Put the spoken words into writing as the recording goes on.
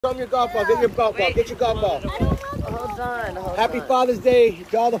Show me your golf ball. Get your golf ball. Get your golf ball. Hold on. Happy Father's Day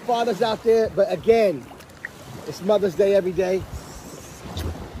to all the fathers out there. But again, it's Mother's Day every day.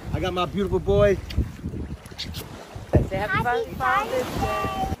 I got my beautiful boy. Say happy Father's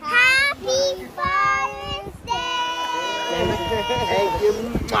Day. Happy Father's Day. Thank you.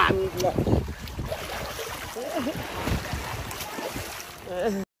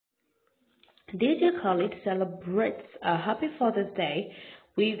 DJ Khaled celebrates a happy Father's Day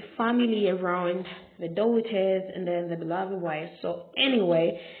with family around, the daughters and then the beloved wife. So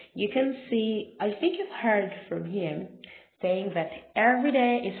anyway, you can see, I think you've heard from him saying that every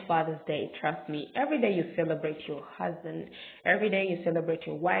day is Father's Day. Trust me, every day you celebrate your husband, every day you celebrate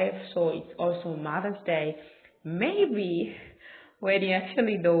your wife, so it's also Mother's Day. Maybe when you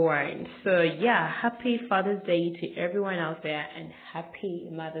actually don't want. So yeah, happy Father's Day to everyone out there and happy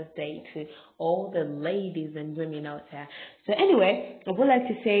Mother's Day to all the ladies and women out there. So anyway, I would like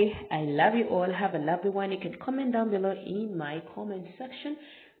to say I love you all. Have a lovely one. You can comment down below in my comment section.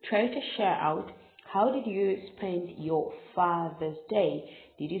 Try to share out, how did you spend your Father's Day?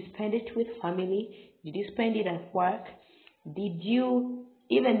 Did you spend it with family? Did you spend it at work? Did you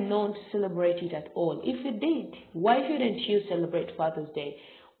even not celebrate it at all? If you did, why shouldn't you celebrate Father's Day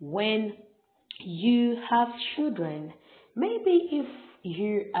when you have children? Maybe if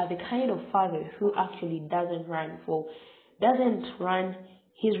you are the kind of father who actually doesn't run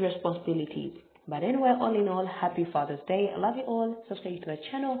his responsibilities. But anyway, all in all, happy Father's Day. I love you all. Subscribe to the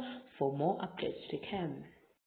channel for more updates to come.